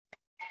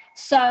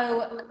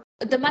So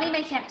the money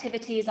making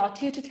activities are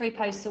 2 to 3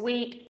 posts a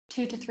week,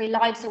 2 to 3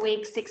 lives a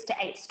week, 6 to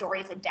 8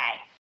 stories a day.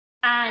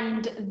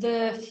 And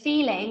the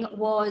feeling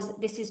was,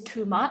 this is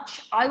too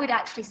much. I would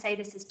actually say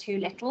this is too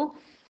little.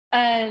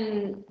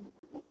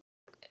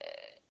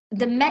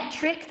 The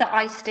metric that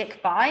I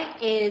stick by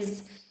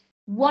is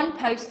 1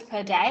 post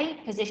per day,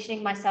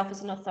 positioning myself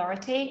as an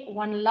authority,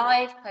 1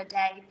 live per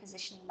day,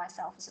 positioning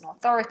myself as an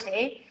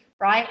authority,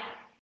 right?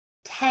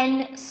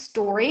 10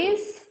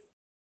 stories,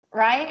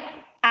 right?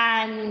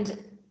 And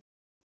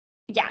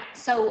yeah,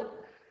 so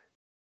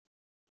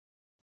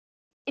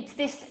it's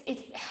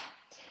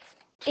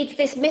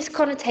this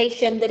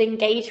misconnotation that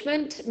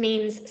engagement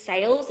means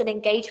sales, and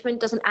engagement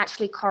doesn't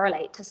actually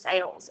correlate to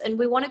sales. And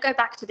we want to go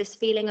back to this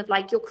feeling of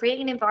like, you're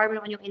creating an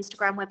environment on your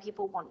Instagram where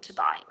people want to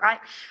buy, right?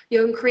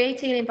 You're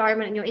creating an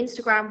environment on your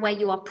Instagram where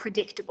you are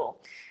predictable.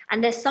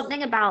 And there's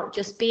something about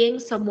just being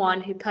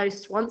someone who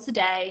posts once a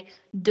day,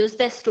 does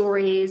their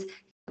stories,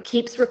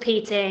 keeps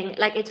repeating,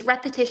 like it's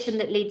repetition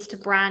that leads to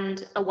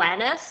brand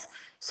awareness.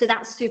 So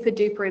that's super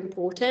duper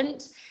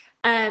important.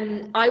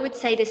 I would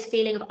say this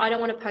feeling of I don't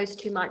want to post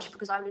too much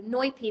because I would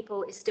annoy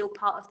people is still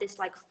part of this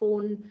like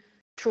fawn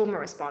trauma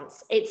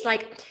response. It's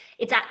like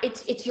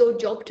it's your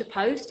job to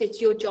post,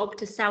 it's your job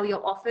to sell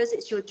your offers,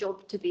 it's your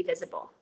job to be visible.